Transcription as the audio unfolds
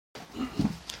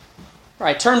All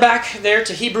right, turn back there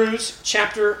to Hebrews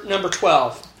chapter number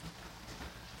 12.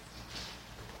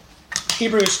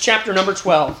 Hebrews chapter number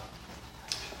 12.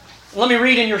 Let me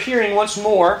read in your hearing once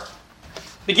more.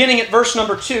 Beginning at verse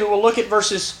number 2, we'll look at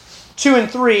verses 2 and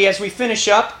 3 as we finish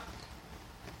up.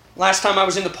 Last time I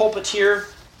was in the pulpit here,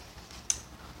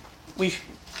 we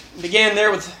began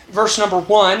there with verse number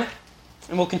 1,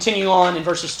 and we'll continue on in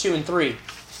verses 2 and 3.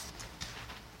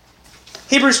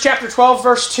 Hebrews chapter 12,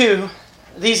 verse 2,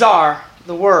 these are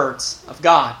the words of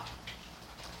God.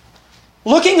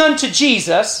 Looking unto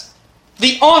Jesus,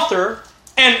 the author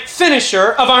and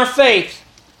finisher of our faith,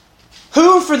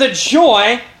 who for the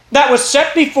joy that was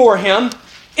set before him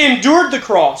endured the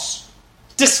cross,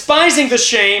 despising the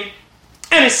shame,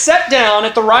 and is set down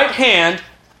at the right hand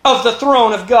of the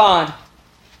throne of God.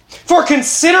 For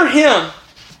consider him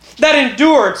that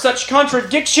endured such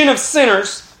contradiction of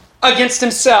sinners against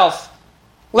himself,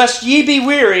 lest ye be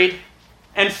wearied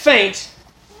and faint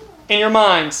in your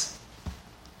minds.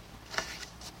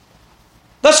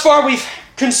 Thus far we've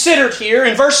considered here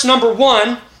in verse number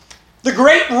 1 the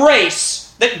great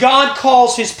race that God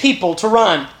calls His people to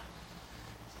run.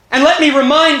 And let me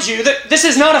remind you that this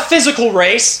is not a physical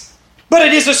race, but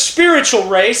it is a spiritual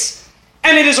race,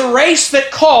 and it is a race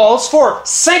that calls for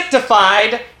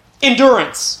sanctified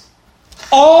endurance.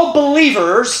 All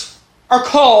believers are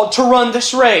called to run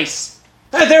this race.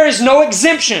 There is no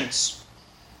exemptions.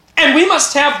 And we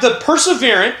must have the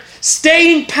perseverant,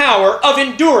 staying power of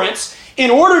endurance in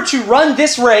order to run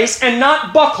this race and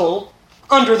not buckle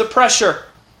under the pressure.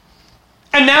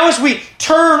 And now as we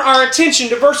turn our attention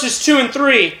to verses 2 and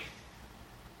 3,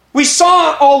 we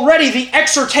saw already the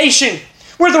exhortation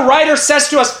where the writer says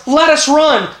to us, let us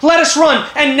run, let us run.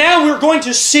 And now we're going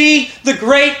to see the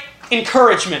great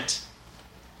encouragement.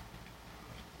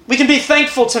 We can be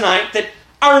thankful tonight that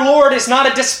our Lord is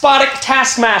not a despotic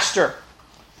taskmaster.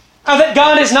 That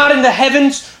God is not in the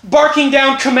heavens barking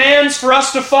down commands for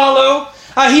us to follow.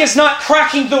 He is not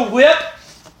cracking the whip,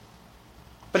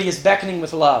 but He is beckoning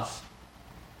with love.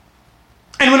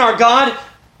 And when our God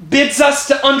bids us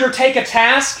to undertake a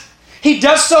task, He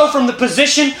does so from the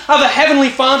position of a Heavenly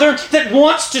Father that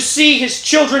wants to see His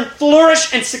children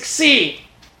flourish and succeed.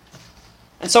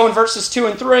 And so in verses 2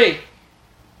 and 3,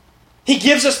 He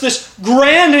gives us this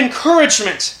grand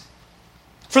encouragement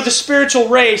for the spiritual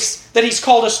race that He's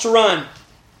called us to run.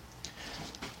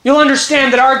 You'll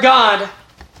understand that our God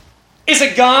is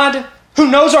a God who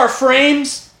knows our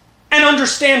frames and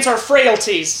understands our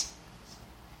frailties.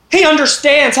 He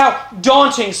understands how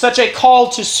daunting such a call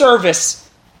to service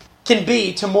can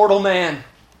be to mortal man.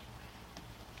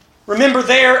 Remember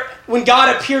there when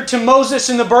God appeared to Moses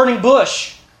in the burning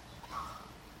bush.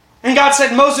 And God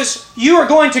said, Moses, you are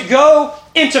going to go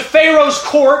into Pharaoh's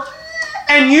court,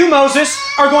 and you, Moses,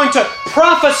 are going to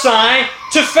prophesy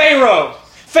to Pharaoh.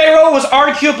 Pharaoh was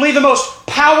arguably the most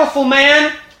powerful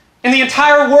man in the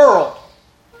entire world.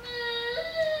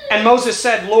 And Moses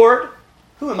said, Lord,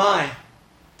 who am I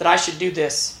that I should do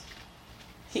this?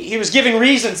 He was giving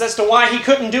reasons as to why he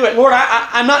couldn't do it. Lord,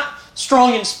 I'm not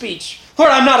strong in speech.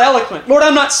 Lord, I'm not eloquent. Lord,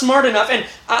 I'm not smart enough. And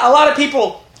a lot of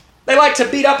people, they like to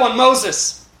beat up on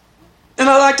Moses. And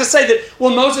I like to say that,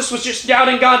 well, Moses was just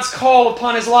doubting God's call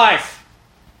upon his life.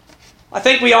 I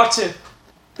think we ought to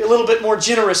be a little bit more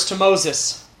generous to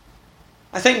Moses.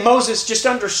 I think Moses just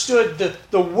understood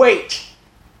the weight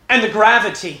and the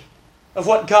gravity of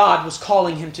what God was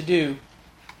calling him to do.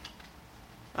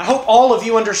 I hope all of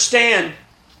you understand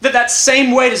that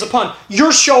same weight is upon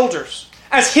your shoulders.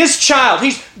 As His child,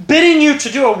 He's bidding you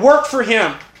to do a work for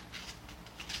Him.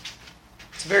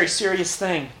 It's a very serious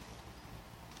thing.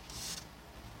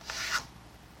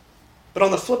 But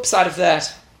on the flip side of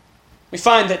that, we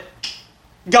find that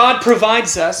God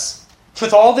provides us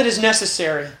with all that is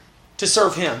necessary to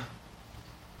serve Him.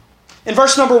 In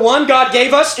verse number 1, God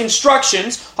gave us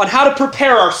instructions on how to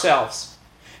prepare ourselves.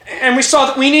 And we saw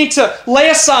that we need to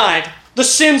lay aside the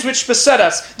sins which beset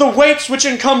us, the weights which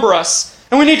encumber us,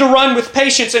 and we need to run with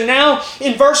patience. And now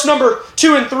in verse number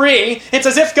 2 and 3, it's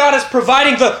as if God is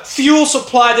providing the fuel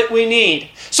supply that we need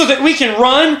so that we can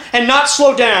run and not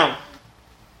slow down.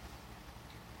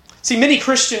 See, many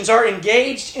Christians are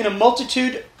engaged in a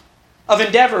multitude of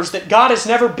endeavors that God has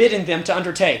never bidden them to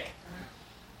undertake.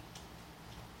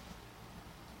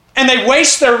 And they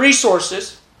waste their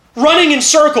resources running in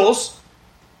circles,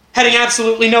 heading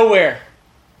absolutely nowhere.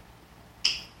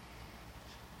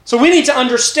 So we need to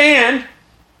understand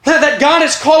that God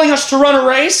is calling us to run a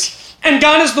race, and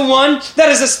God is the one that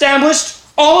has established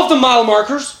all of the mile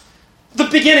markers, the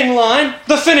beginning line,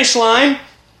 the finish line,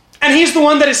 and He's the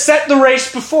one that has set the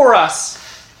race before us.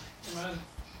 Amen.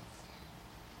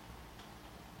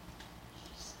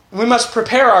 We must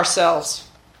prepare ourselves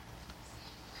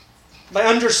by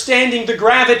understanding the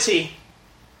gravity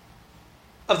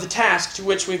of the task to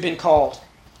which we've been called.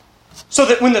 So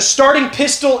that when the starting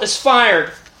pistol is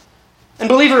fired, and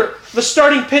believer, the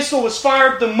starting pistol was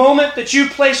fired the moment that you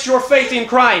placed your faith in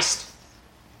Christ.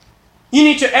 You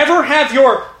need to ever have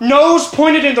your nose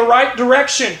pointed in the right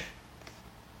direction.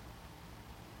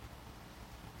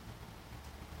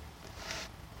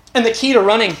 And the key to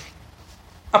running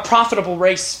a profitable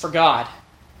race for God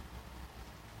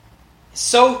is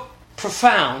so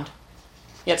profound,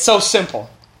 yet so simple.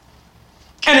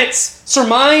 And it's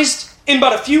surmised in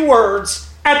but a few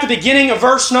words at the beginning of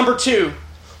verse number 2.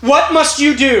 What must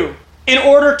you do in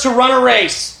order to run a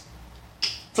race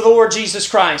for the Lord Jesus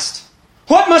Christ?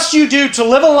 What must you do to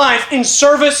live a life in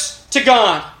service to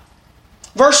God?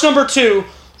 Verse number 2,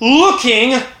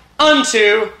 looking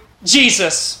unto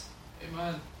Jesus.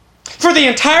 Amen. For the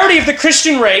entirety of the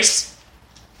Christian race,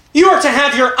 you are to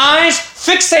have your eyes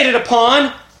fixated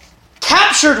upon,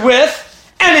 captured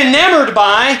with, and enamored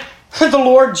by the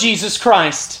Lord Jesus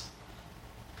Christ.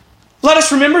 Let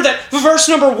us remember that verse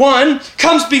number 1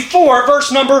 comes before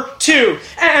verse number 2.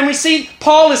 And we see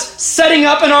Paul is setting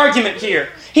up an argument here.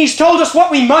 He's told us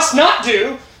what we must not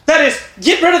do. That is,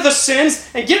 get rid of the sins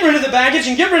and get rid of the baggage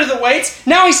and get rid of the weights.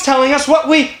 Now he's telling us what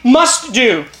we must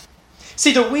do.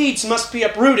 See, the weeds must be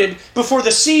uprooted before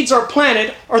the seeds are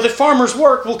planted, or the farmer's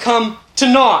work will come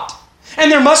to naught.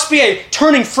 And there must be a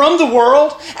turning from the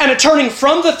world, and a turning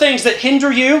from the things that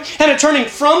hinder you, and a turning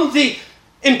from the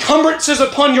encumbrances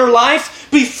upon your life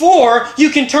before you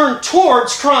can turn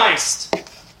towards Christ.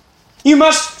 You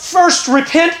must first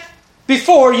repent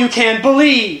before you can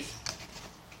believe.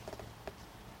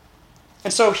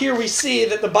 And so here we see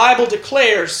that the Bible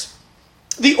declares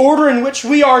the order in which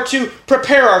we are to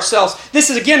prepare ourselves. This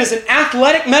is an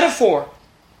athletic metaphor.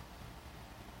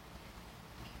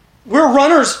 We're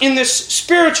runners in this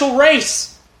spiritual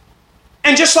race.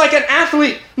 And just like an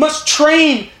athlete must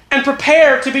train and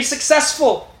prepare to be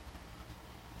successful,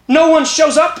 no one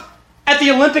shows up at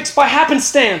the Olympics by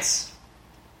happenstance.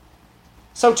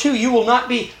 So too, you will not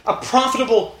be a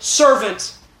profitable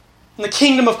servant in the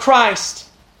kingdom of Christ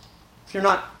if you're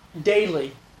not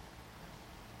daily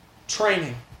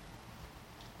training,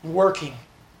 and working,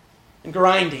 and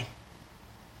grinding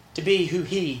to be who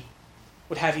He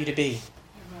would have you to be.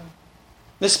 Amen.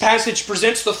 This passage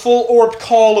presents the full-orbed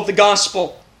call of the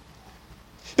gospel,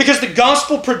 because the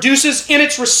gospel produces in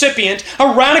its recipient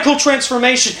a radical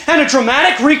transformation and a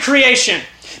dramatic recreation.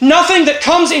 Nothing that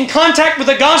comes in contact with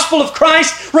the gospel of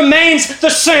Christ remains the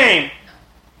same.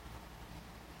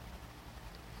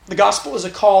 The gospel is a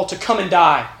call to come and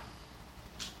die.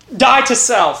 Die to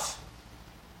self.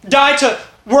 Die to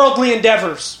worldly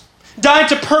endeavors. Die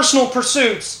to personal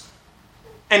pursuits.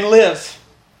 And live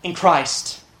in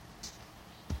Christ.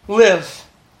 Live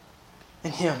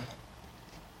in Him.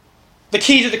 The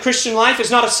key to the Christian life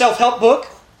is not a self-help book.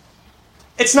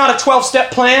 It's not a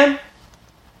 12-step plan.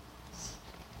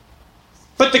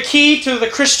 But the key to the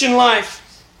Christian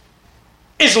life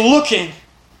is looking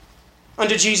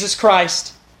unto Jesus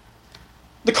Christ.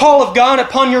 The call of God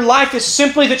upon your life is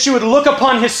simply that you would look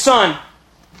upon His Son.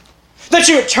 That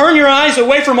you would turn your eyes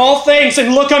away from all things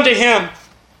and look unto Him.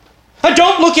 And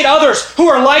don't look at others who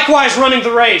are likewise running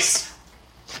the race.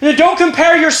 And don't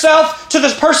compare yourself to the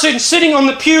person sitting on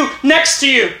the pew next to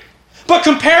you, but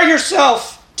compare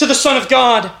yourself to the Son of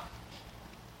God.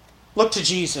 Look to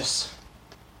Jesus.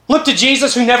 Look to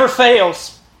Jesus who never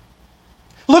fails.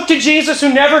 Look to Jesus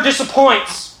who never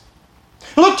disappoints.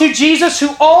 Look to Jesus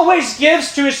who always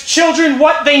gives to His children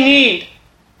what they need.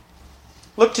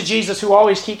 Look to Jesus who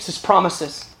always keeps His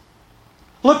promises.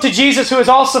 Look to Jesus who is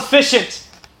all sufficient.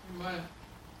 Amen.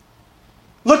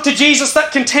 Look to Jesus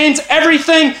that contains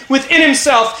everything within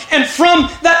Himself, and from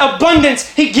that abundance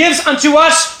He gives unto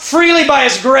us freely by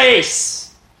His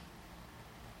grace.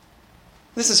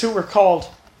 This is who we're called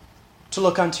to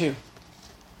look unto.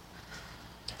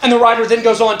 And the writer then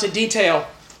goes on to detail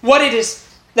what it is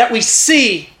that we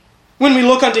see when we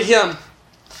look unto Him.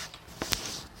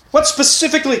 What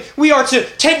specifically we are to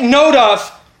take note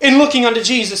of in looking unto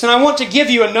Jesus. And I want to give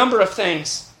you a number of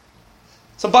things.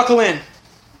 So buckle in.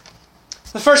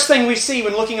 The first thing we see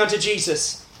when looking unto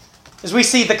Jesus is we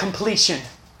see the completion.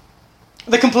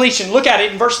 The completion. Look at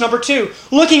it in verse number 2.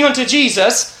 Looking unto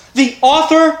Jesus, the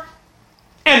author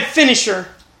and finisher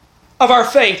of our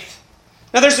faith.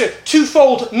 Now there's a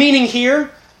twofold meaning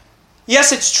here.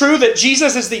 Yes, it's true that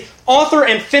Jesus is the author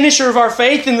and finisher of our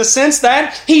faith in the sense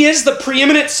that He is the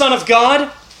preeminent Son of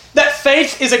God. that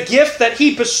faith is a gift that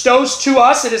He bestows to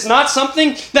us. It is not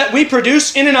something that we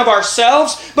produce in and of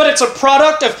ourselves, but it's a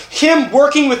product of Him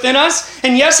working within us.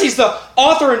 And yes, He's the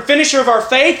author and finisher of our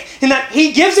faith in that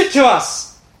He gives it to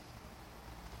us.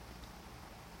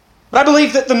 But I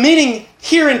believe that the meaning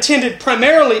here intended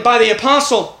primarily by the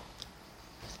apostle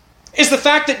is the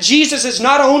fact that Jesus is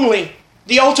not only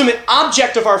the ultimate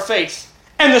object of our faith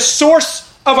and the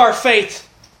source of our faith,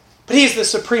 but He is the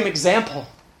supreme example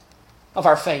of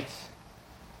our faith.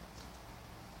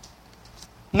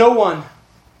 No one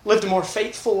lived a more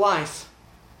faithful life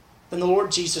than the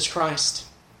Lord Jesus Christ.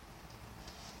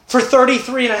 For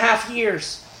 33 and a half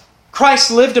years,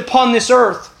 Christ lived upon this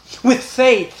earth with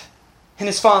faith in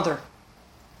His Father.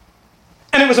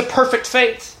 And it was a perfect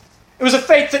faith. It was a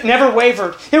faith that never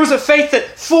wavered. It was a faith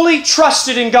that fully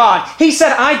trusted in God. He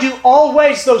said, I do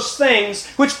always those things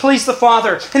which please the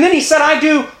Father. And then He said,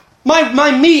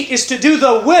 my meat is to do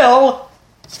the will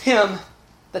of Him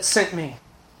that sent me.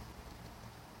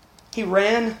 He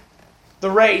ran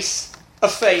the race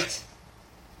of faith.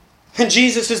 And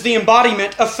Jesus is the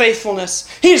embodiment of faithfulness.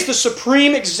 He is the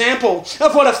supreme example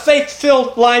of what a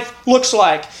faith-filled life looks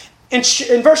like. In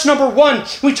verse number 1,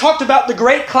 we talked about the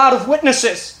great cloud of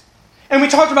witnesses. And we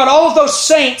talked about all of those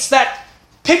saints that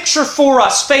picture for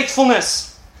us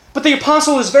faithfulness. But the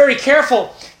apostle is very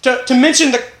careful to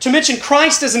mention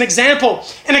Christ as an example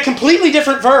in a completely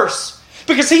different verse.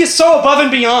 Because He is so above and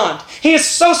beyond. He is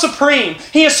so supreme.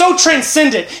 He is so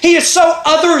transcendent. He is so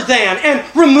other than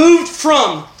and removed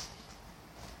from.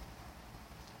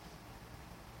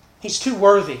 He's too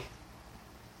worthy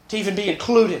to even be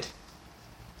included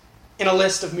in a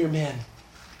list of mere men.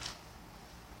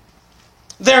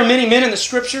 There are many men in the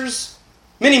Scriptures,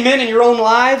 many men in your own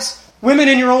lives, women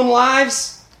in your own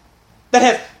lives that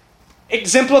have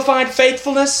exemplified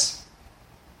faithfulness,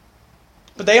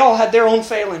 but they all had their own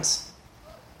failings.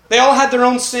 They all had their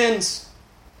own sins.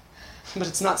 But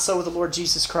it's not so with the Lord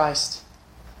Jesus Christ.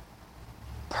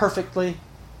 Perfectly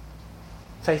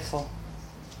faithful.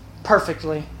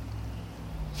 Perfectly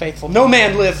faithful. No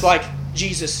man lived like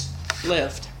Jesus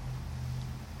lived.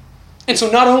 And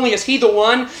so not only is He the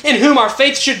one in whom our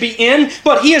faith should be in,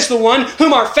 but He is the one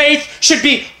whom our faith should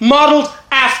be modeled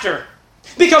after.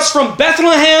 Because from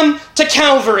Bethlehem to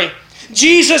Calvary,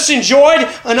 Jesus enjoyed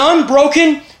an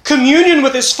unbroken communion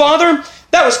with His Father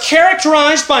that was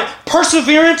characterized by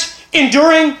perseverant,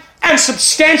 enduring, and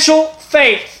substantial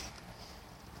faith.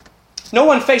 No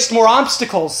one faced more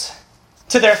obstacles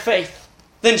to their faith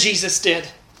than Jesus did.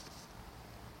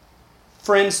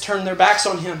 Friends turned their backs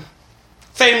on Him.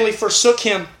 Family forsook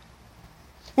Him.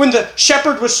 When the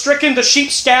shepherd was stricken, the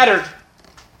sheep scattered.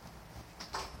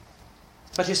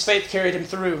 But His faith carried Him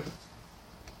through.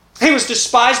 He was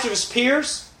despised of His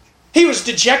peers. He was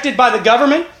dejected by the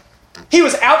government. He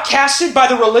was outcasted by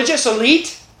the religious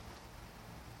elite.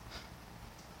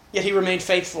 Yet He remained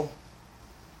faithful.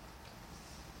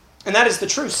 And that is the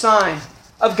true sign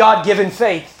of God-given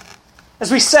faith. As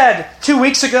we said 2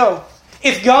 weeks ago,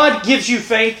 if God gives you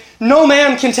faith, no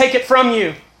man can take it from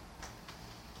you.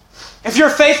 If your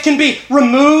faith can be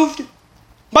removed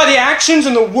by the actions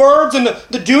and the words and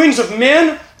the doings of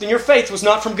men, then your faith was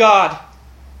not from God.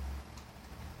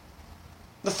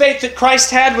 The faith that Christ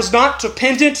had was not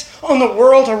dependent on the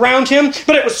world around Him,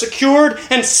 but it was secured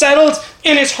and settled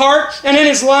in His heart and in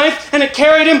His life, and it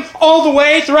carried Him all the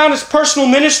way throughout His personal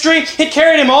ministry. It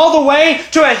carried Him all the way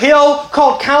to a hill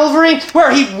called Calvary,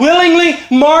 where He willingly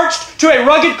marched to a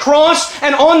rugged cross,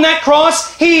 and on that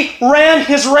cross He ran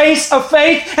His race of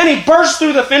faith, and He burst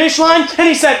through the finish line, and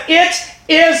He said, "It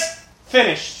is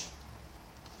finished."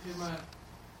 Amen.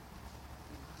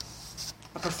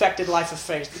 A perfected life of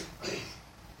faith.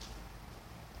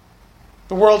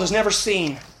 The world has never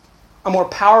seen a more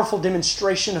powerful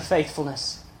demonstration of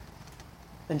faithfulness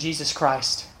than Jesus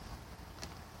Christ.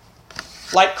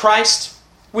 Like Christ,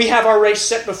 we have our race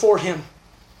set before Him.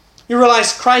 You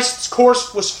realize Christ's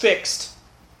course was fixed.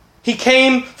 He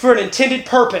came for an intended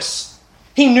purpose.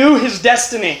 He knew His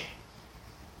destiny.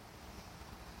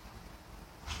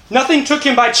 Nothing took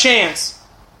Him by chance.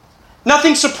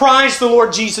 Nothing surprised the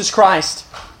Lord Jesus Christ.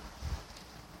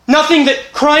 Nothing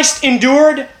that Christ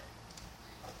endured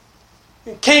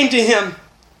came to Him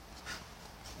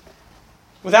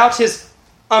without His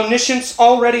omniscience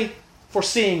already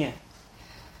foreseeing it.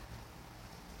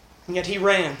 And yet He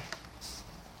ran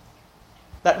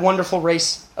that wonderful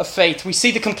race of faith. We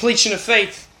see the completion of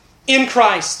faith in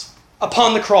Christ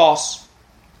upon the cross.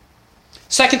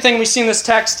 Second thing we see in this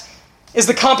text is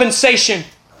the compensation.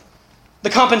 The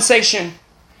compensation.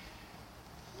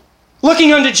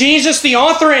 Looking unto Jesus, the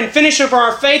author and finisher of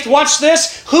our faith, watch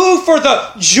this, who for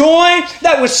the joy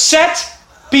that was set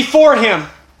before him,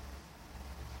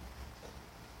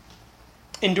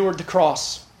 endured the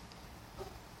cross.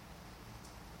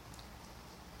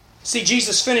 See,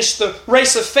 Jesus finished the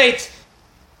race of faith,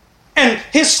 and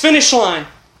his finish line,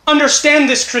 understand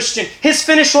this, Christian, his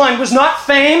finish line was not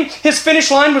fame, his finish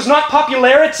line was not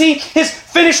popularity, his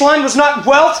finish line was not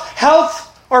wealth, health,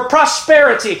 or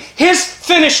prosperity. His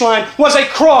finish line was a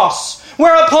cross,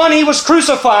 whereupon he was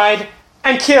crucified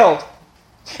and killed.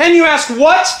 And you ask,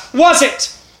 what was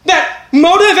it that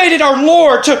motivated our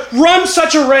Lord to run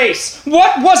such a race?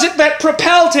 What was it that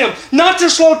propelled him not to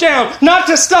slow down, not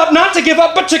to stop, not to give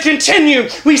up, but to continue?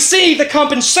 We see the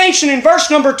compensation in verse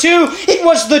number 2. It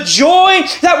was the joy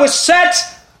that was set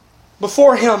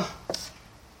before him.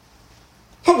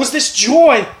 What was this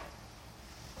joy?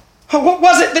 What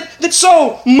was it that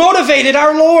so motivated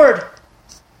our Lord?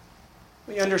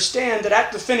 We understand that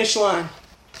at the finish line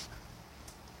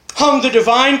hung the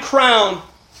divine crown,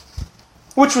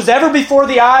 which was ever before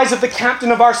the eyes of the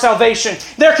captain of our salvation.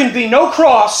 There can be no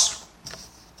cross,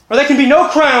 or there can be no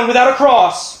crown without a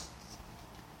cross.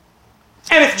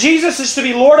 And if Jesus is to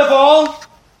be Lord of all,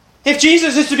 if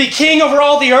Jesus is to be king over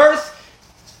all the earth,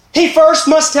 he first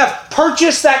must have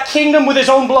purchased that kingdom with his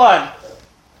own blood.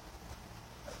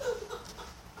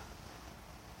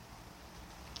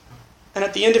 And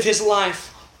at the end of his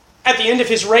life, at the end of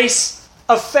his race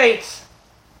of faith,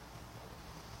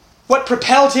 what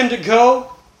propelled him to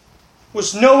go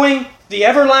was knowing the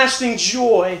everlasting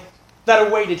joy that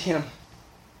awaited him.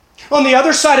 On the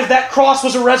other side of that cross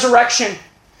was a resurrection.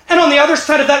 And on the other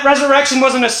side of that resurrection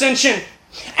was an ascension.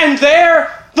 And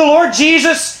there, the Lord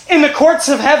Jesus, in the courts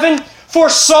of heaven,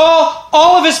 foresaw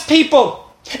all of his people,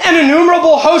 an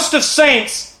innumerable host of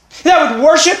saints that would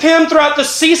worship him throughout the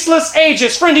ceaseless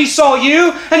ages. Friend, he saw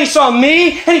you, and he saw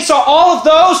me, and he saw all of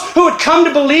those who would come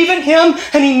to believe in him,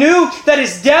 and he knew that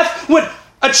his death would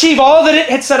achieve all that it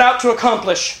had set out to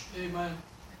accomplish. Amen.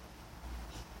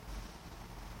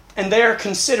 And there,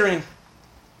 considering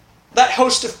that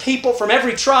host of people from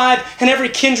every tribe and every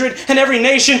kindred and every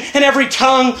nation and every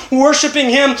tongue, worshiping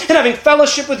him and having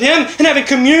fellowship with him and having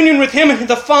communion with him and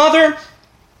the Father,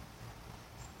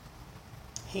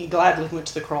 he gladly went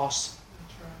to the cross.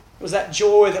 That's right. It was that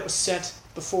joy that was set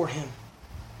before him.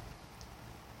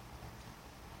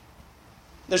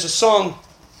 There's a song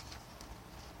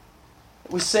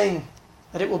that we sing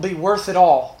that it will be worth it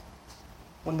all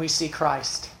when we see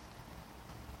Christ.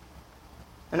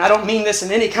 And I don't mean this in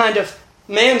any kind of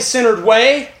man-centered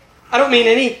way. I don't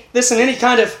mean this in any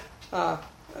kind of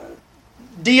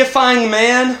deifying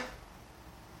man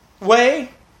way.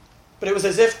 But it was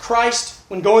as if Christ,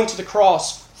 when going to the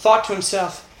cross, thought to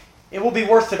himself, it will be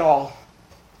worth it all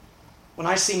when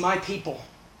I see my people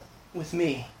with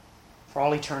me for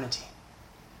all eternity.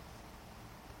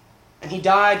 And he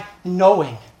died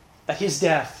knowing that his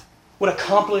death would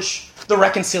accomplish the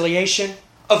reconciliation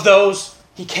of those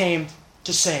he came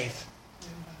to save.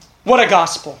 What a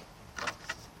gospel.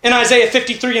 In Isaiah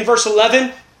 53 and verse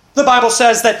 11, the Bible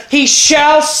says that he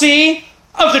shall see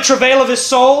of the travail of his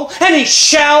soul, and he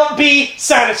shall be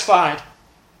satisfied.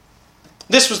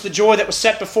 This was the joy that was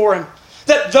set before him.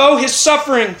 That though his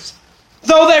sufferings,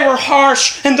 though they were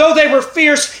harsh, and though they were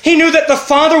fierce, he knew that the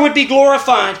Father would be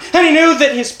glorified, and he knew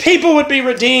that his people would be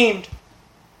redeemed.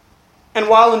 And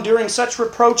while enduring such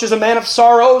reproach as a man of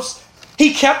sorrows,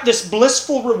 he kept this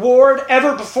blissful reward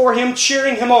ever before him,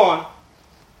 cheering him on.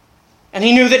 And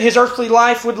he knew that his earthly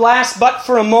life would last but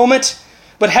for a moment,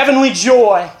 but heavenly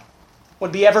joy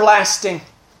would be everlasting.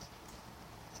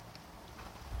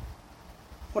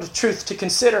 What a truth to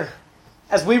consider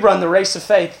as we run the race of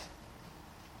faith.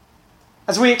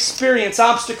 As we experience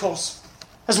obstacles,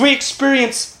 as we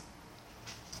experience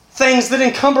things that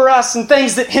encumber us and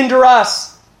things that hinder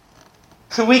us,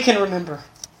 we can remember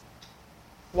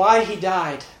why he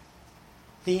died,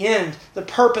 the end, the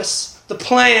purpose, the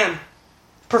plan,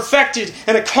 perfected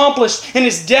and accomplished in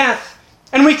his death.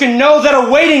 And we can know that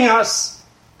awaiting us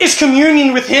is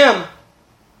communion with him.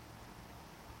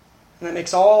 And that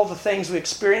makes all the things we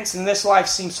experience in this life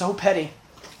seem so petty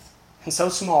and so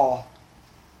small.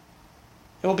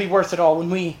 It will be worth it all when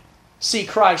we see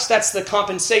Christ. That's the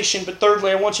compensation. But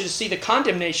thirdly, I want you to see the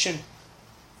condemnation.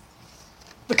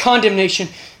 The condemnation.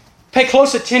 Pay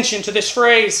close attention to this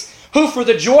phrase. Who for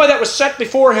the joy that was set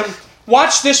before him,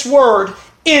 watch this word,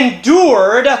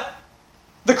 endured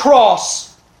the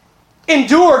cross.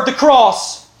 Endured the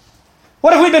cross.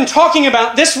 What have we been talking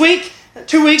about this week,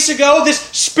 2 weeks ago? This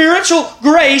spiritual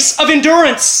grace of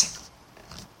endurance.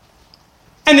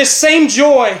 And this same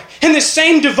joy and this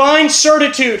same divine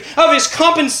certitude of his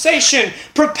compensation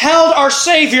propelled our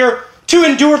Savior to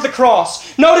endure the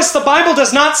cross. Notice the Bible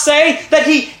does not say that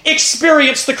he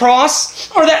experienced the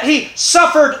cross, or that he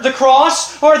suffered the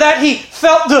cross, or that he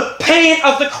felt the pain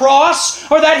of the cross,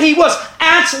 or that he was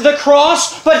at the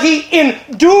cross, but he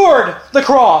endured the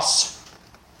cross.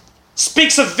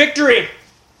 Speaks of victory,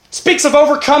 speaks of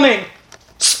overcoming,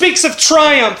 speaks of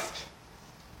triumph.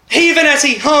 Even as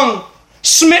he hung,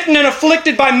 smitten and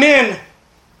afflicted by men,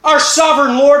 our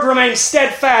sovereign Lord remained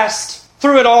steadfast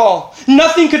through it all.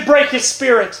 Nothing could break his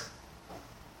spirit.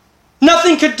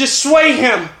 Nothing could dissuade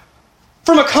him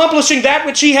from accomplishing that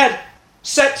which he had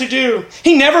set to do.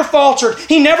 He never faltered.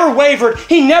 He never wavered.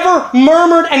 He never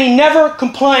murmured, and he never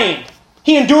complained.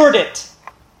 He endured it.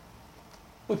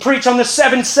 We preach on the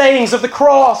 7 sayings of the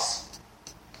cross.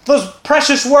 Those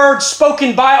precious words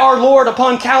spoken by our Lord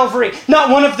upon Calvary.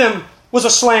 Not one of them was a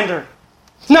slander.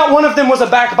 Not one of them was a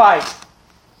backbite.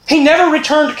 He never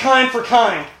returned kind for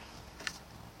kind.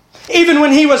 Even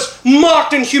when he was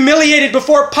mocked and humiliated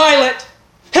before Pilate,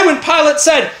 and when Pilate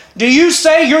said, "Do you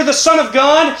say you're the Son of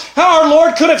God?" How our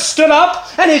Lord could have stood up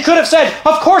and he could have said,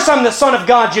 "Of course I'm the Son of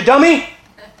God, you dummy."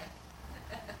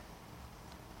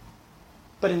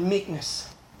 But in meekness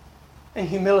and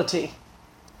humility,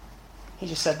 he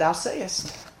just said, "Thou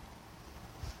sayest."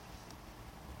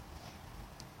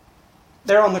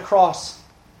 There on the cross,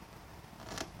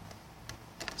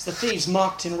 as the thieves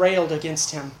mocked and railed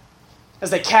against him, as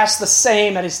they cast the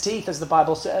same at his teeth, as the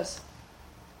Bible says,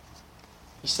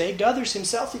 he saved others.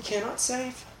 Himself he cannot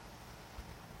save.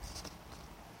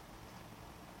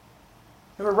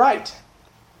 They were right.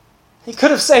 He could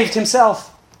have saved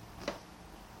himself.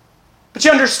 But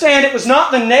you understand, it was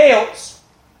not the nails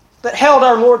that held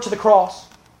our Lord to the cross.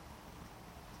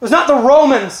 It was not the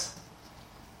Romans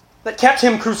that kept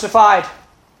him crucified.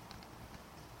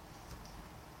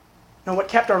 No, what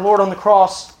kept our Lord on the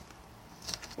cross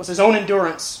was his own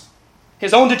endurance,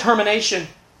 his own determination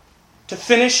to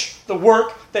finish the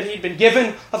work that he'd been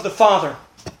given of the Father.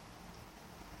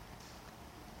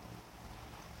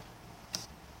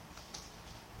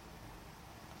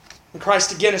 And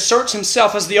Christ again asserts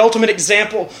himself as the ultimate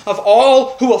example of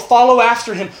all who will follow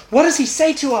after him. What does he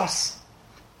say to us?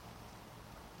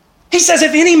 He says,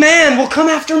 "If any man will come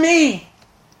after me,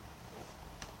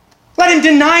 let him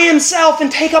deny himself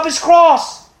and take up his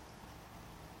cross."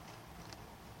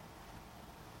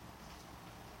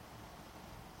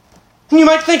 And you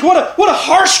might think, what a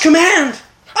harsh command.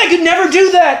 I could never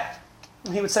do that.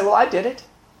 And he would say, "Well, I did it."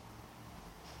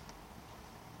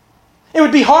 It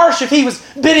would be harsh if he was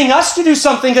bidding us to do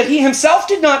something that he himself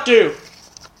did not do.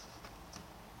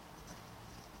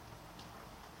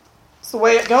 It's the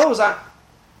way it goes.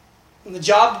 In the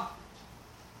job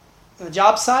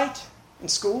site, in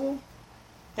school,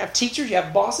 you have teachers, you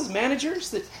have bosses,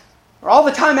 managers that are all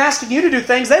the time asking you to do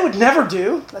things they would never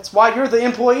do. That's why you're the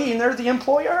employee and they're the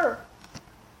employer.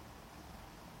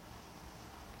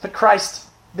 But Christ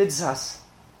bids us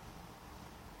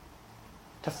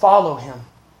to follow him,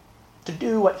 to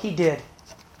do what he did,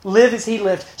 live as he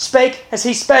lived, spake as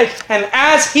he spake, and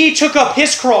as he took up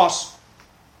his cross,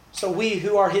 so we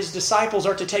who are his disciples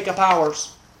are to take up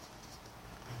ours.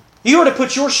 You are to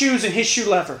put your shoes in his shoe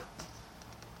leather.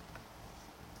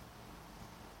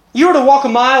 You are to walk a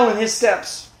mile in his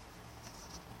steps.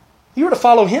 You are to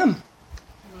follow him.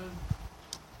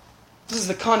 This is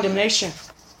the condemnation.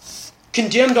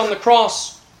 Condemned on the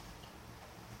cross.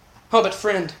 Oh, but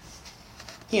friend,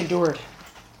 he endured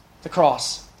the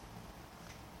cross.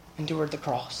 Endured the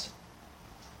cross.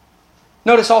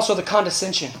 Notice also the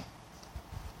condescension. The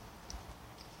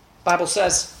Bible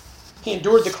says he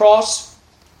endured the cross,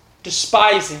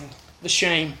 despising the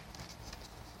shame.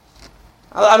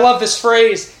 I love this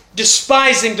phrase,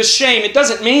 despising the shame. It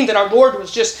doesn't mean that our Lord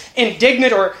was just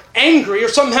indignant or angry or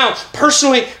somehow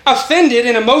personally offended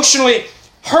and emotionally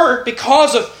hurt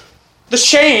because of the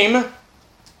shame,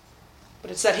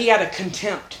 but it's that he had a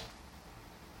contempt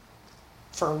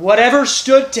for whatever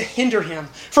stood to hinder him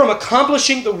from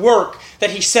accomplishing the work that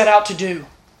he set out to do.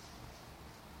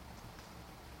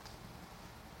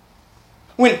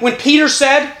 When Peter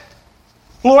said,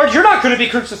 "Lord, you're not going to be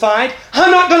crucified.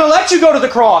 I'm not going to let you go to the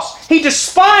cross," he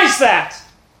despised that.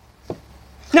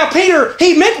 Now Peter,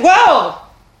 he meant well.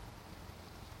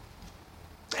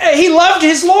 He loved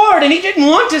his Lord and he didn't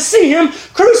want to see him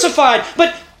crucified.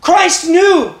 But Christ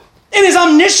knew, in his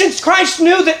omniscience, Christ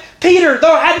knew that Peter,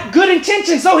 though had good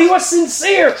intentions, though he was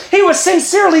sincere, he was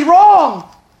sincerely wrong.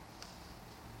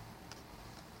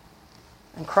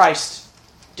 And Christ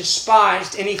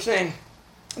despised anything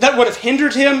that would have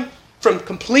hindered him from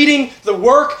completing the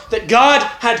work that God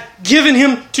had given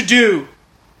him to do.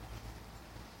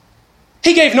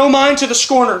 He gave no mind to the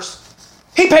scorners.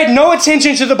 He paid no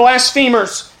attention to the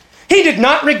blasphemers. He did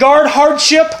not regard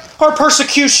hardship or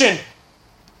persecution.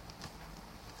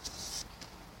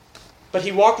 But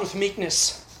he walked with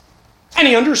meekness, and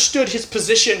he understood his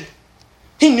position.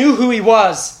 He knew who he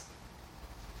was.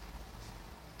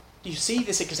 Do you see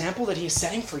this example that he is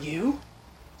setting for you?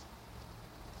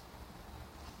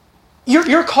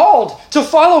 You're called to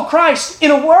follow Christ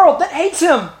in a world that hates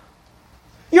him.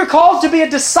 You're called to be a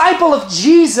disciple of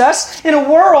Jesus in a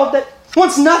world that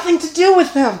wants nothing to do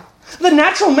with him. The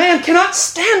natural man cannot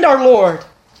stand our Lord.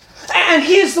 And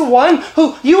he is the one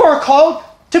who you are called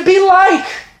to be like.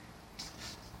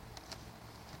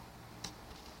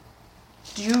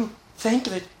 Do you think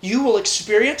that you will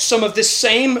experience some of this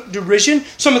same derision,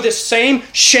 some of this same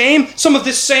shame, some of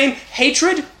this same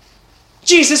hatred?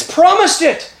 Jesus promised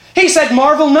it. He said,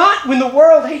 "Marvel not when the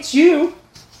world hates you,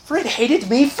 for it hated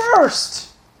me first."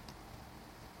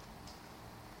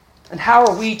 And how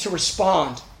are we to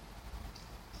respond?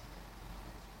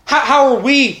 How are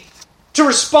we to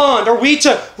respond? Are we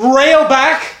to rail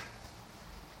back?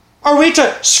 Are we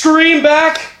to scream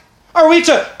back? Are we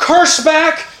to curse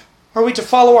back? Are we to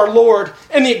follow our Lord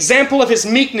and the example of his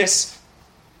meekness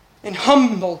and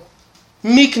humble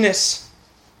meekness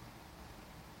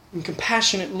and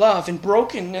compassionate love and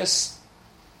brokenness,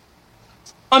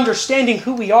 understanding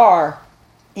who we are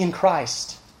in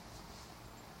Christ?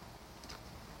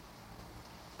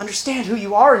 Understand who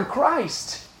you are in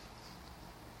Christ.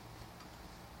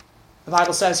 The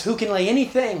Bible says, who can lay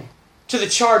anything to the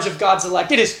charge of God's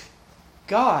elect? It is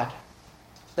God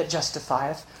that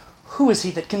justifieth. Who is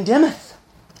he that condemneth?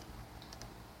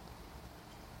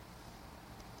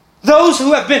 Those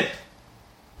who have been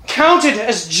counted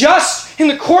as just in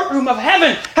the courtroom of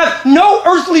heaven have no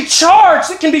earthly charge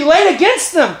that can be laid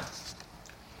against them.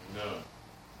 No.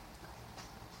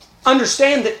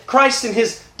 Understand that Christ and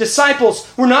his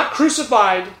disciples were not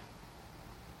crucified.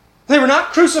 They were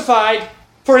not crucified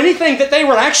for anything that they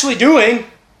were actually doing.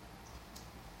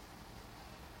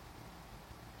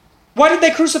 Why did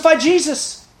they crucify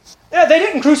Jesus? Yeah, they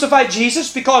didn't crucify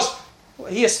Jesus because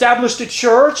he established a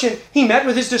church and he met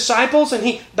with his disciples and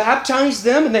he baptized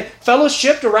them and they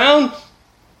fellowshiped around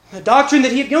the doctrine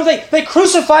that they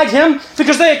crucified him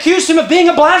because they accused him of being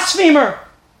a blasphemer.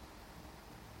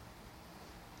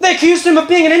 They accused him of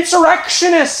being an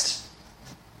insurrectionist,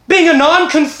 being a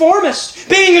nonconformist,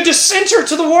 being a dissenter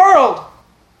to the world.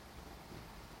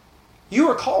 You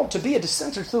are called to be a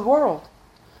dissenter to the world.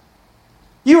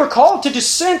 You are called to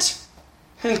dissent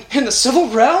in the civil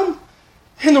realm,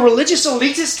 in the religious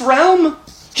elitist realm.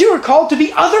 You are called to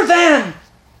be other than.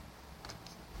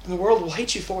 And the world will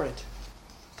hate you for it.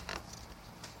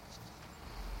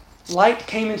 Light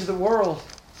came into the world.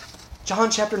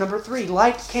 John chapter number 3.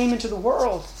 Light came into the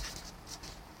world.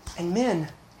 And men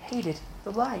hated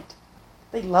the light.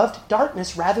 They loved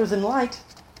darkness rather than light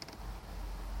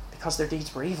because their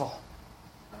deeds were evil.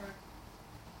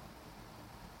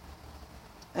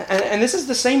 And this is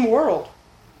the same world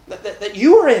that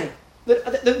you are in,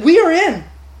 that we are in.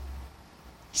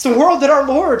 It's the world that our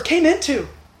Lord came into.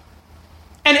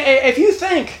 And if you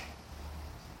think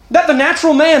that the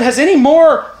natural man has any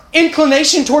more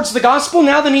inclination towards the gospel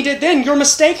now than he did then, you're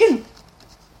mistaken.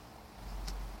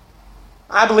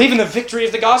 I believe in the victory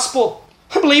of the gospel.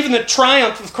 I believe in the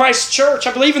triumph of Christ's church.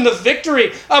 I believe in the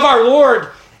victory of our Lord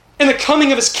and the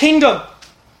coming of his kingdom.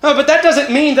 But that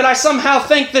doesn't mean that I somehow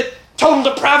think that total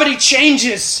depravity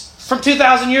changes from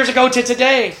 2,000 years ago to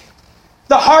today.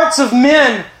 The hearts of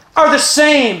men are the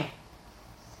same.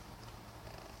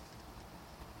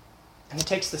 And it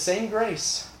takes the same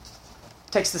grace,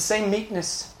 takes the same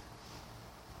meekness,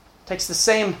 takes the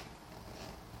same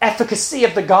efficacy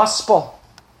of the gospel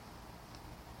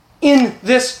in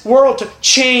this world to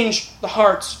change the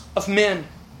hearts of men.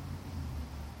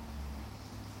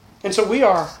 And so we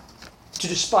are to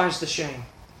despise the shame.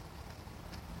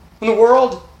 When the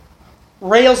world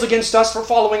rails against us for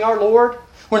following our Lord,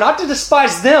 we're not to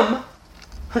despise them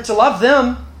or to love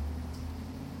them,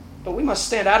 but we must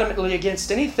stand adamantly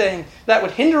against anything that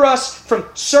would hinder us from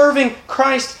serving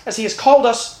Christ as he has called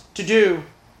us to do.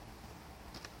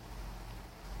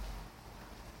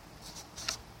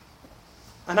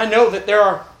 And I know that there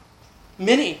are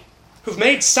many who've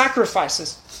made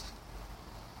sacrifices,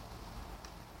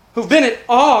 who've been at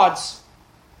odds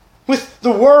with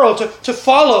the world to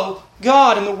follow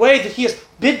God in the way that he has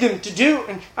bid them to do.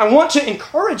 And I want to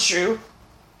encourage you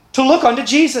to look unto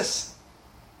Jesus.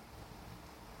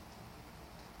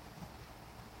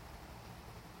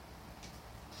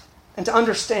 And to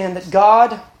understand that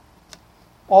God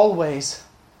always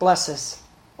blesses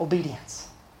obedience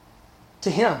to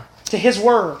him, to his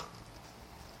word.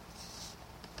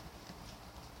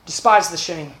 Despise the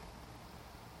shame.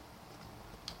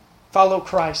 Follow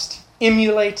Christ.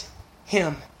 Emulate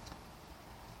Him.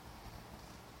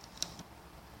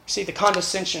 See the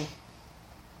condescension.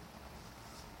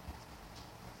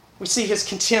 We see His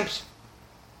contempt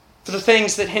for the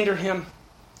things that hinder Him.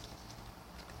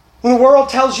 When the world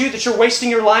tells you that you're wasting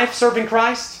your life serving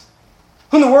Christ,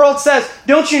 when the world says,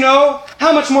 don't you know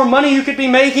how much more money you could be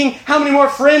making, how many more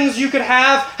friends you could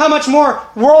have, how much more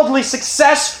worldly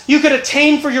success you could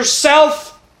attain for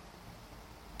yourself,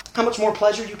 how much more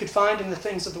pleasure you could find in the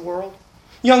things of the world.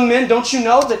 Young men, don't you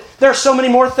know that there are so many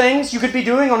more things you could be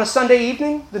doing on a Sunday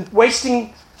evening than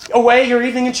wasting away your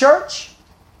evening in church?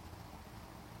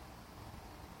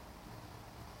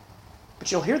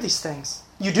 But you'll hear these things.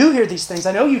 You do hear these things.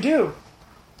 I know you do.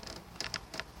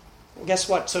 Well, guess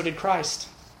what? So did Christ.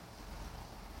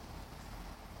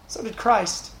 So did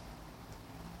Christ.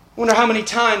 I wonder how many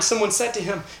times someone said to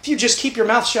Him, if you just keep your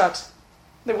mouth shut,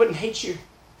 they wouldn't hate you.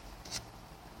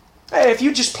 Hey, if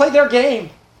you just play their game,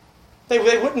 they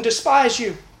wouldn't despise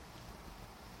you.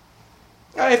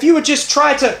 If you would just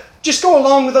try to just go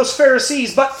along with those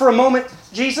Pharisees, but for a moment,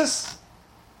 Jesus,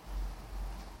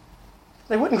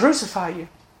 they wouldn't crucify you.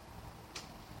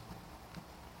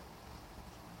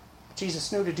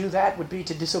 Jesus knew to do that would be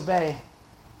to disobey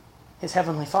His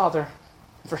Heavenly Father.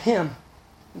 For Him,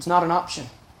 it's not an option.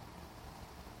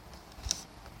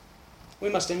 We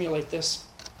must emulate this.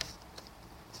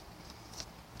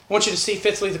 I want you to see,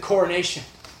 fifthly, the coronation.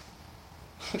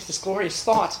 Look at this glorious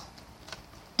thought.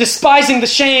 Despising the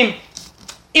shame,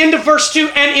 end of verse 2,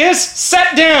 and is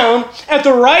set down at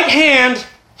the right hand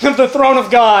of the throne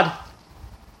of God.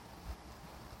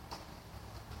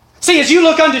 See, as you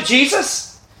look unto Jesus,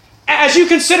 as you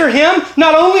consider Him,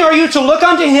 not only are you to look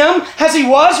unto Him as He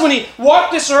was when He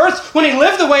walked this earth, when He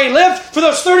lived the way He lived for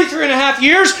those 33 and a half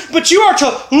years, but you are to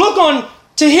look on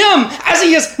to Him as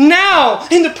He is now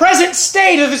in the present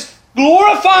state of His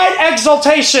glorified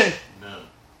exaltation. Amen.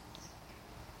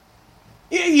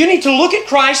 You need to look at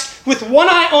Christ with one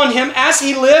eye on Him as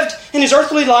He lived in His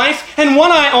earthly life, and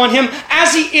one eye on Him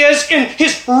as He is in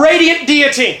His radiant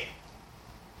deity.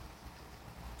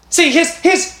 See, his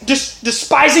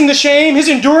despising the shame, His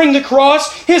enduring the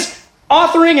cross, His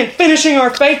authoring and finishing our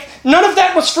faith, none of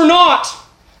that was for naught.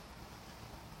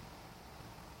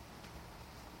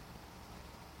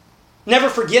 Never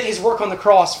forget His work on the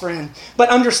cross, friend, but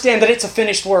understand that it's a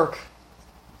finished work.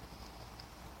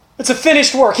 It's a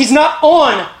finished work. He's not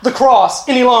on the cross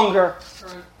any longer.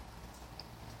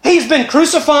 He's been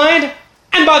crucified,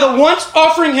 and by the once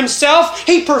offering Himself,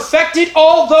 He perfected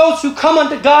all those who come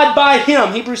unto God by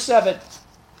Him. Hebrews 7.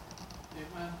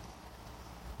 Amen.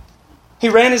 He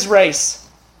ran His race.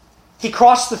 He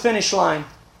crossed the finish line.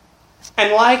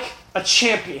 And like a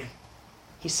champion,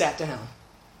 He sat down.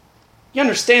 You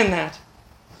understand that?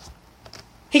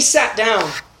 He sat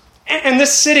down. And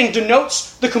this sitting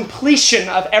denotes the completion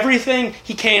of everything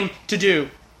He came to do.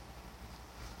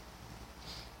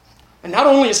 And not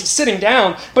only is He sitting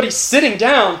down, but He's sitting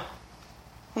down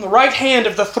on the right hand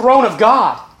of the throne of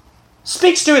God.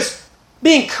 Speaks to His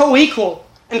being co-equal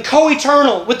and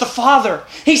co-eternal with the Father.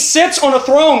 He sits on a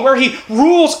throne where He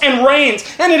rules and reigns,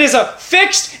 and it is a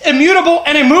fixed, immutable,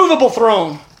 and immovable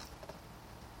throne.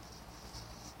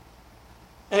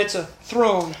 And it's a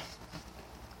throne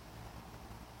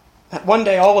that one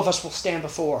day all of us will stand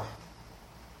before.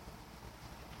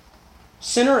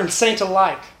 Sinner and saint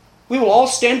alike. We will all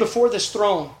stand before this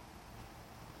throne.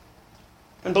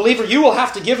 And believer, you will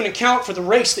have to give an account for the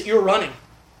race that you're running.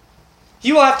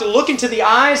 You will have to look into the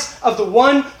eyes of the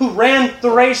one who ran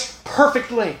the race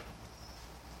perfectly,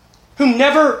 who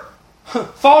never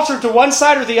faltered to one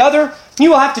side or the other. You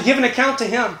will have to give an account to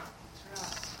Him.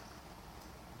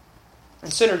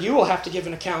 And sinner, you will have to give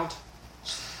an account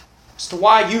as to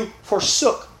why you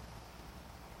forsook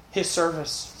His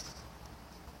service.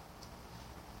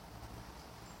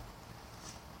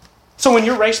 So when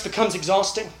your race becomes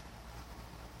exhausting,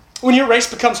 when your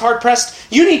race becomes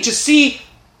hard-pressed, you need to see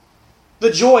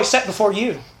the joy set before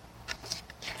you.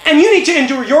 And you need to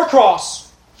endure your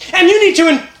cross. And you need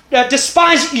to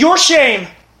despise your shame.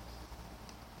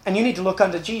 And you need to look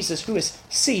unto Jesus, who is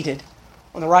seated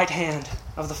on the right hand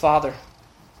of the Father.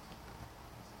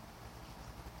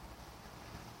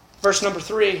 Verse number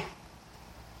 3.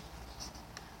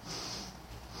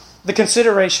 The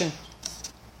consideration.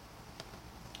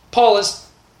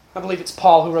 I believe it's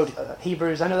Paul who wrote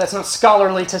Hebrews. I know that's not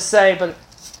scholarly to say, but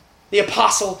the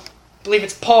apostle, I believe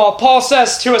it's Paul. Paul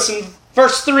says to us in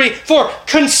verse 3, "For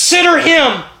consider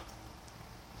Him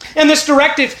And this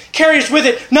directive carries with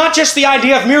it not just the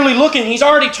idea of merely looking. He's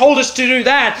already told us to do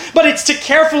that. But it's to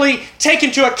carefully take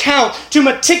into account, to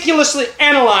meticulously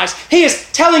analyze. He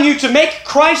is telling you to make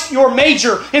Christ your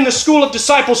major in the school of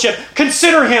discipleship.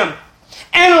 Consider Him.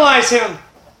 Analyze Him.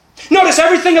 Notice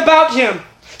everything about Him.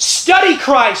 Study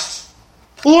Christ.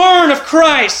 Learn of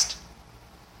Christ.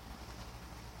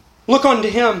 Look unto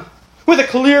Him with a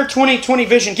clear 20/20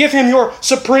 vision. Give Him your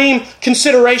supreme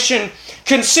consideration.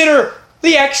 Consider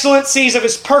the excellencies of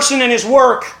His person and His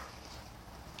work.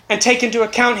 And take into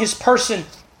account His person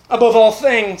above all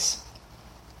things.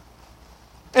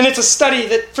 And it's a study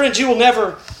that, friends, you will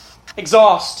never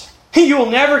exhaust. You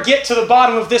will never get to the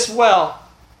bottom of this well.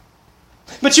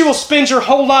 But you will spend your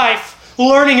whole life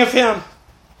learning of Him.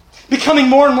 Becoming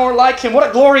more and more like Him. What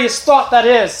a glorious thought that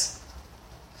is.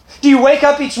 Do you wake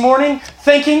up each morning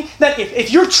thinking that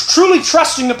if you're truly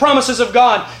trusting the promises of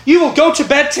God, you will go to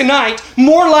bed tonight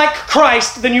more like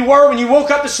Christ than you were when you woke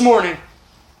up this morning?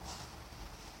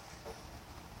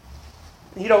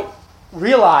 You don't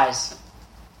realize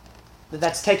that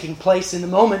that's taking place in the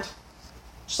moment.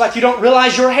 Just like you don't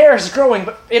realize your hair is growing,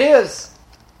 but it is.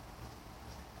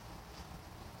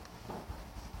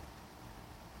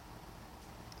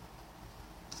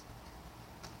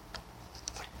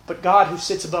 But God, who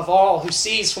sits above all, who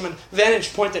sees from a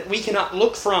vantage point that we cannot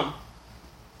look from,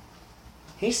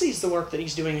 He sees the work that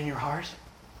He's doing in your heart.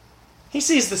 He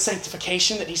sees the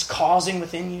sanctification that He's causing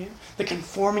within you, the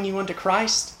conforming you unto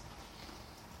Christ.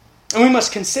 And we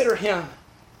must consider Him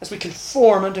as we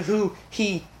conform unto who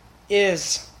He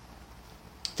is.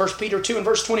 1 Peter 2 and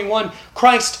verse 21,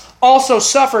 Christ also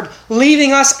suffered,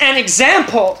 leaving us an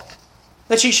example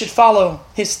that ye should follow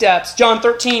His steps. John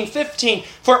 13:15,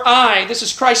 for I, this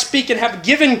is Christ speaking, have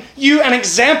given you an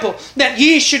example that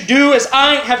ye should do as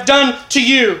I have done to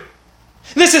you.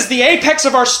 This is the apex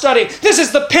of our study. This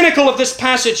is the pinnacle of this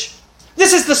passage.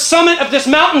 This is the summit of this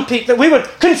mountain peak, that we would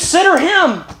consider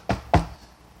Him.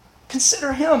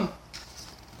 Consider Him.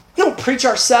 We don't preach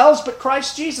ourselves, but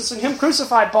Christ Jesus and Him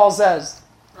crucified, Paul says.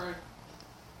 Right.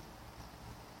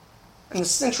 And the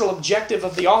central objective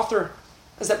of the author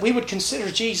is that we would consider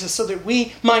Jesus so that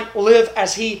we might live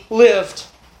as He lived.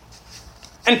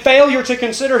 And failure to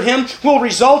consider Him will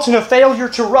result in a failure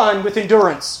to run with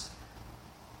endurance.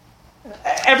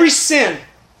 Every sin,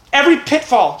 every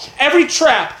pitfall, every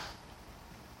trap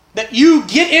that you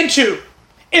get into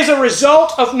is a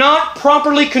result of not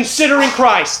properly considering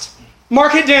Christ.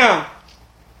 Mark it down.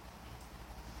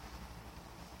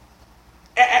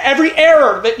 Every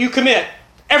error that you commit,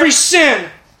 every sin,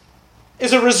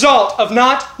 is a result of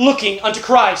not looking unto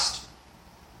Christ.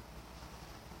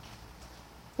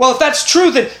 Well, if that's true,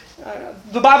 then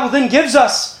the Bible then gives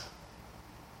us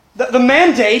the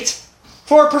mandate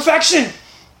for perfection.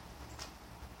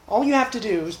 All you have to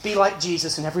do is be like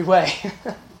Jesus in every way.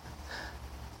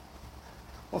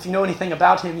 Well, if you know anything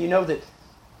about Him, you know that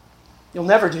you'll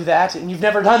never do that, and you've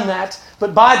never done that.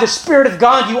 But by the Spirit of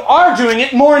God, you are doing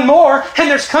it more and more, and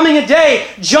there's coming a day,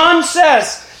 John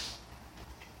says,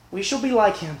 we shall be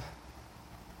like Him.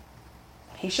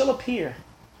 He shall appear,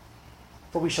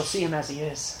 for we shall see Him as He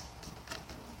is.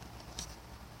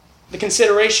 The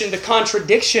consideration, the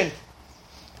contradiction.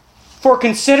 For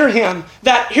consider Him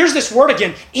that, here's this word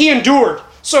again, He endured.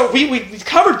 So we've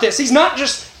covered this. He's not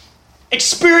just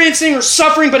experiencing or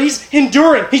suffering, but He's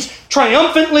enduring. He's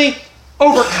triumphantly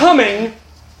overcoming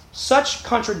such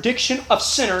contradiction of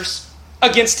sinners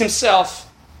against Himself.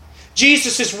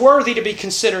 Jesus is worthy to be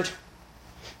considered.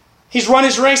 He's run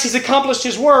His race. He's accomplished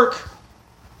His work.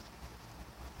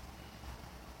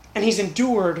 And He's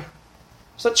endured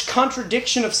such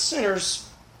contradiction of sinners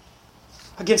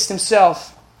against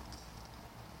Himself.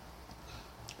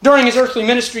 During His earthly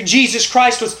ministry, Jesus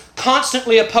Christ was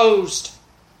constantly opposed.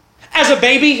 As a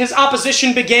baby, His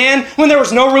opposition began when there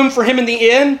was no room for Him in the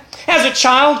inn. As a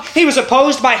child, He was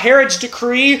opposed by Herod's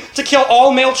decree to kill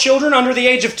all male children under the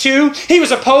age of 2. He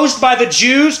was opposed by the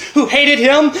Jews who hated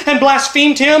Him and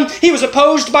blasphemed Him. He was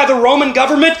opposed by the Roman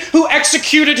government who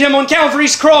executed Him on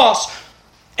Calvary's cross.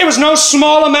 It was no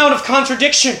small amount of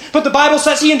contradiction, but the Bible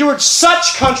says He endured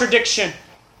such contradiction.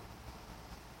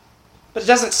 But it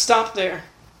doesn't stop there.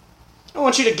 I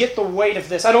want you to get the weight of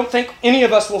this. I don't think any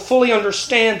of us will fully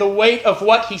understand the weight of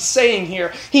what He's saying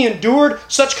here. He endured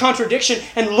such contradiction,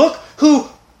 and look who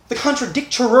the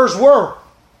contradictorers were.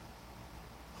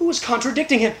 Who was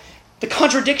contradicting Him? The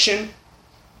contradiction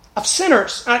of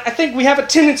sinners. I think we have a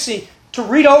tendency to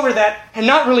read over that and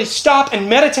not really stop and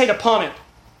meditate upon it.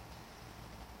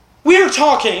 We are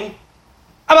talking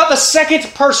about the second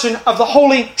person of the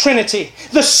Holy Trinity,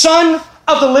 the Son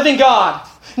of the living God,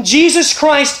 Jesus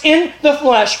Christ in the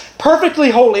flesh,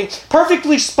 perfectly holy,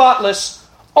 perfectly spotless,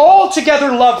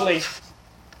 altogether lovely.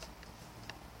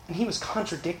 And he was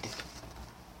contradicted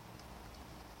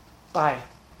by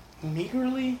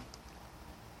meagerly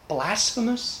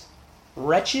blasphemous,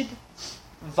 wretched,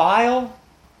 vile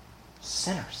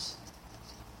sinners.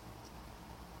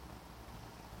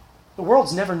 The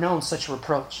world's never known such a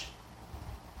reproach.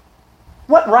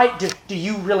 What right do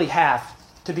you really have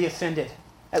to be offended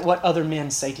at what other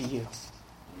men say to you?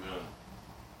 Amen.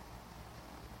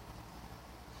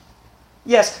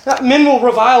 Yes, men will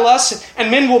revile us and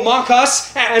men will mock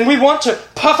us, and we want to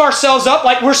puff ourselves up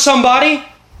like we're somebody.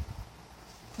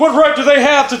 What right do they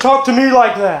have to talk to me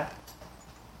like that?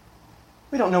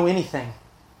 We don't know anything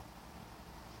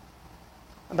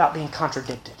about being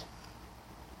contradicted.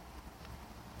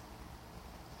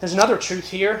 There's another truth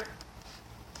here.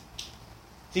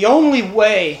 The only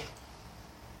way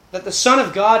that the Son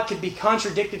of God could be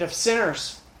contradicted of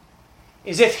sinners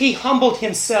is if He humbled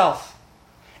Himself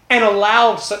and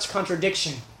allowed such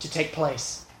contradiction to take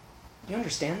place. Do you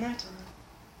understand that?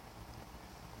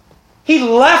 He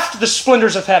left the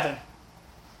splendors of heaven.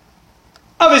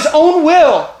 Of His own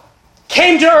will,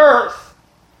 came to earth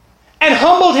and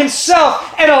humbled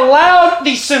Himself and allowed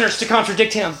these sinners to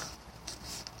contradict Him.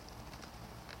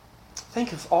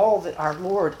 Think of all that our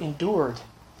Lord endured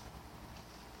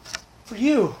for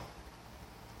you,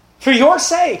 for your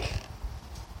sake,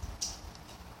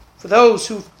 for those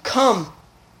who've come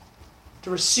to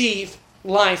receive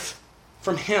life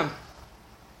from Him.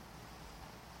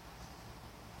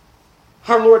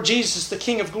 Our Lord Jesus, the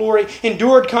King of glory,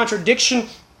 endured contradiction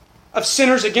of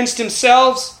sinners against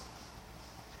Himself.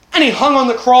 And He hung on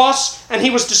the cross, and He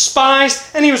was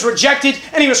despised, and He was rejected,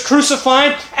 and He was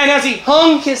crucified. And as He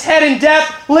hung His head in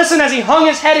death, listen, as He hung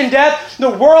His head in death,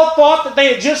 the world thought that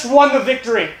they had just won the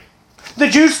victory. The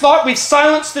Jews thought, we've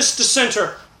silenced this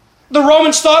dissenter. The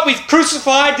Romans thought, we've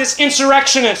crucified this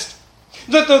insurrectionist.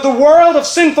 The world of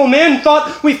sinful men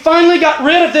thought, we finally got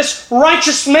rid of this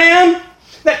righteous man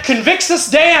that convicts us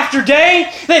day after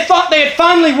day. They thought they had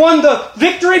finally won the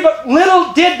victory, but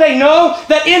little did they know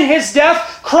that in His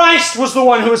death, Christ was the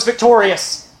one who was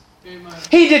victorious. Amen.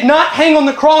 He did not hang on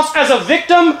the cross as a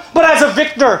victim, but as a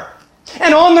victor.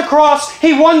 And on the cross,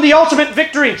 He won the ultimate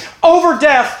victory over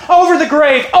death, over the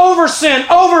grave, over sin,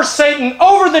 over Satan,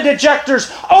 over the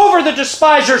dejectors, over the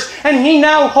despisers. And He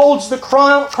now holds the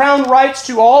crown rights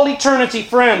to all eternity,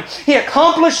 friend. He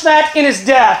accomplished that in His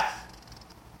death.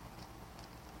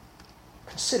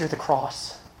 Consider the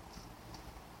cross.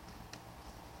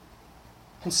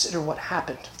 Consider what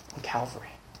happened on Calvary.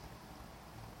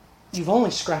 You've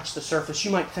only scratched the surface. You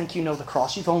might think you know the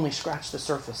cross. You've only scratched the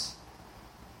surface.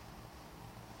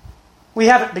 We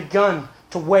haven't begun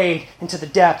to wade into the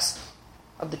depths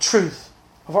of the truth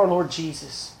of our Lord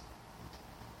Jesus.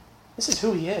 This is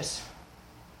who He is.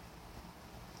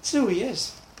 This is who He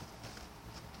is.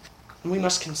 And we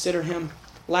must consider Him.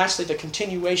 Lastly, the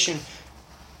continuation.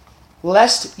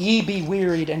 Lest ye be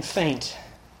wearied and faint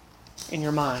in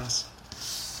your minds.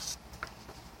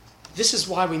 This is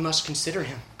why we must consider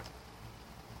Him.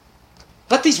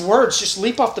 Let these words just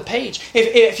leap off the page.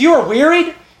 If you are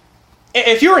wearied,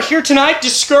 if you are here tonight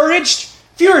discouraged,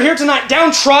 if you are here tonight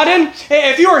downtrodden,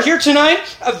 if you are here tonight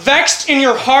vexed in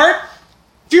your heart,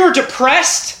 if you are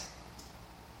depressed,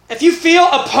 if you feel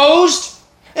opposed,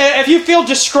 if you feel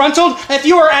disgruntled, if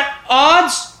you are at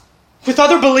odds with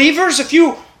other believers, if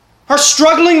you are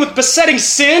struggling with besetting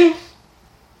sin,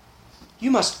 you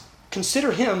must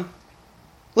consider Him,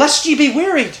 lest ye be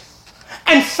wearied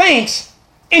and faint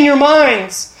in your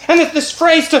minds. And this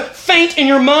phrase, to faint in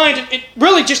your mind, it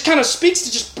really just kind of speaks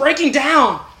to just breaking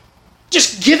down,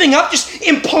 just giving up, just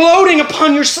imploding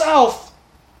upon yourself.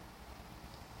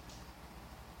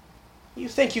 You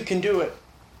think you can do it,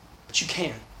 but you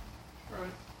can't. Right?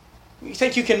 You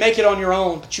think you can make it on your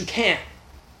own, but you can't.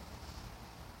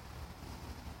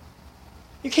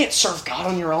 You can't serve God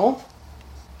on your own.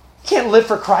 You can't live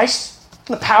for Christ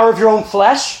in the power of your own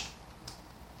flesh.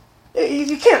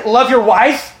 You can't love your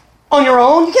wife on your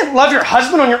own. You can't love your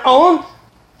husband on your own.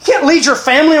 You can't lead your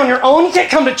family on your own. You can't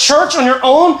come to church on your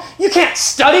own. You can't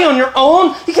study on your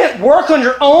own. You can't work on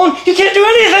your own. You can't do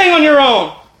anything on your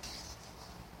own.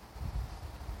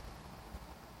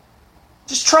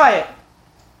 Just try it.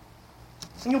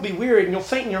 And you'll be wearied and you'll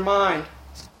faint in your mind.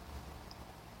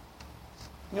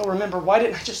 You'll remember, why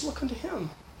didn't I just look unto Him?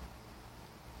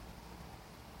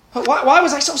 Why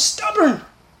was I so stubborn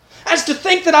as to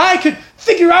think that I could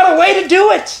figure out a way to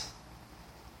do it?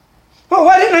 Well,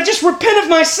 why didn't I just repent of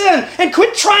my sin and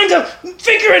quit trying to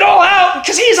figure it all out,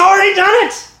 because He's already done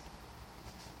it?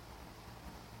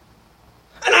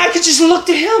 And I just look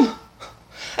to Him.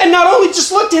 And not only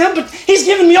just look to Him, but He's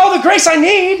given me all the grace I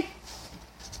need.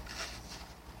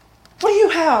 What do you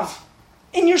have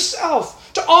in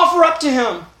yourself to offer up to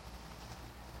Him?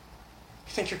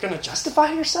 You think you're going to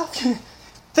justify yourself? You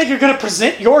think you're going to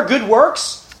present your good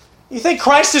works? You think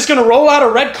Christ is going to roll out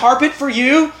a red carpet for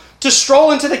you to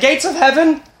stroll into the gates of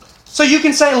heaven so you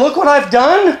can say, look what I've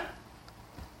done?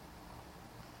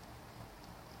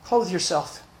 Clothe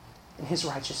yourself in His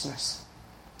righteousness.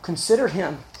 Consider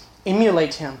Him.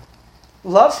 Emulate Him.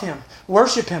 Love Him.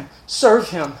 Worship Him. Serve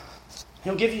Him.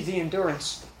 He'll give you the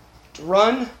endurance to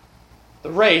run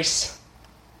the race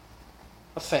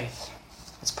of faith.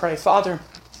 Let's pray. Father,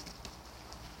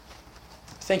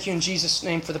 thank you in Jesus'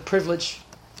 name for the privilege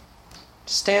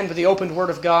to stand with the opened Word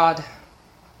of God,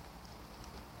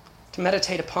 to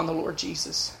meditate upon the Lord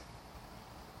Jesus.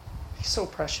 He's so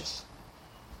precious.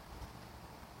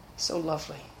 He's so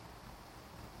lovely.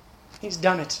 He's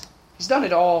done it. He's done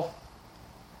it all.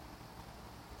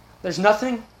 There's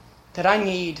nothing that I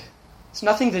need. There's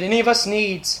nothing that any of us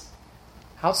needs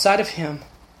outside of Him.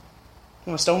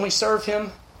 We must only serve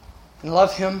Him and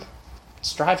love Him,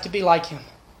 strive to be like Him.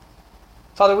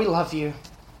 Father, we love You.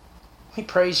 We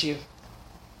praise You.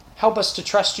 Help us to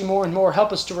trust You more and more.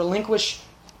 Help us to relinquish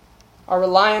our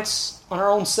reliance on our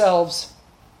own selves,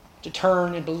 to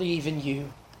turn and believe in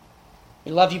You.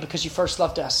 We love You because You first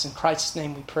loved us. In Christ's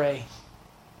name we pray.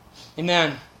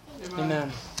 Amen.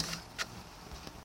 Amen.